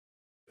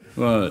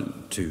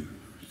1, 2,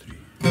 3.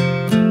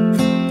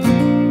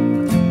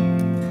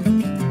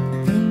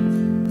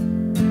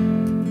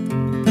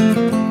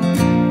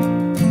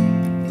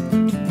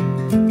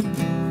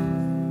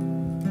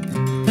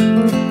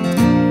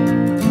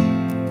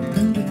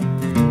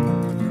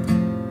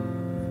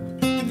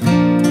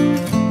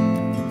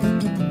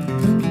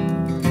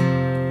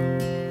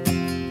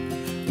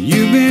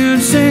 You've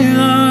been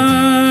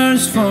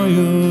sailors for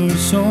your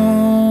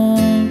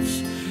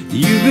souls.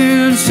 You've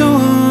been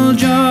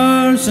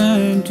soldiers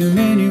into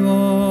many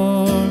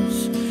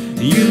wars.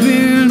 You've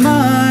been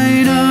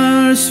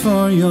miners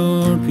for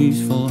your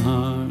peaceful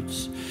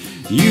hearts.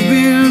 You've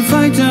been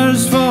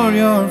fighters for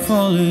your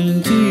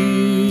fallen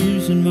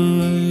tears and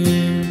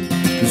mine.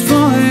 This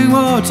flowing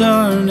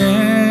water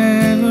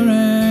never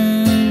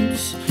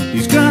ends.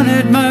 These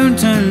granite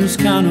mountains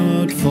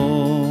cannot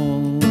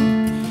fall.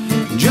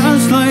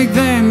 Just like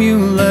them you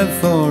live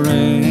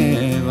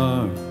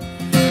forever,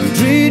 and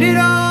trade it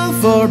all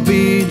for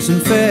beads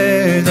and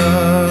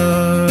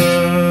feathers.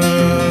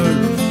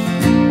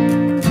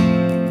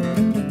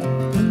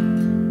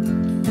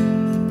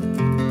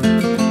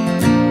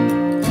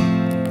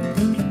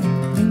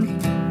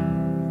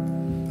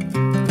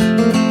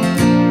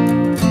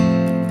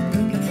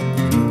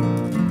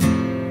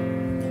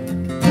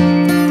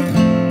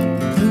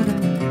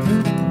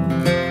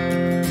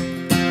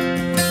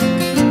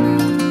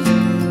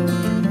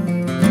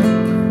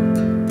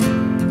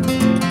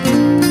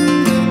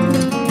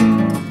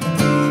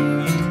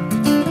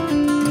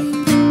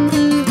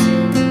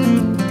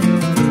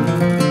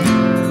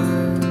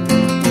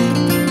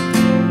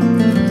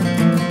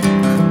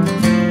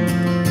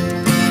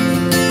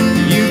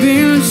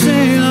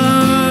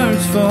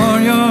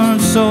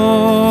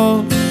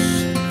 Souls.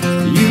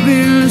 You've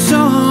been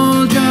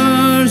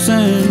soldiers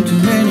into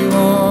many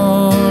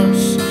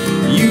wars.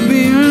 You've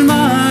been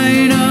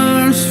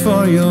miners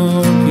for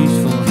your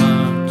peaceful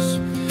hearts.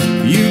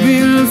 You've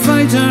been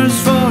fighters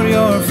for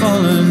your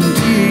fallen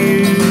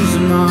tears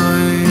and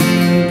mine.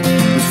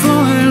 This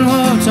flowing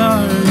water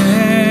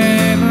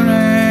never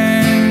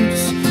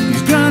ends.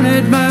 These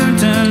granite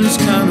mountains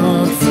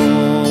cannot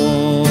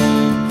fall.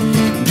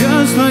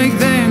 Just like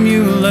them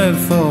you live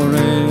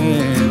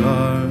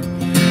forever.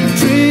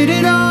 Trade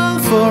it all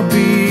for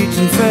beads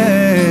and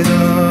feathers.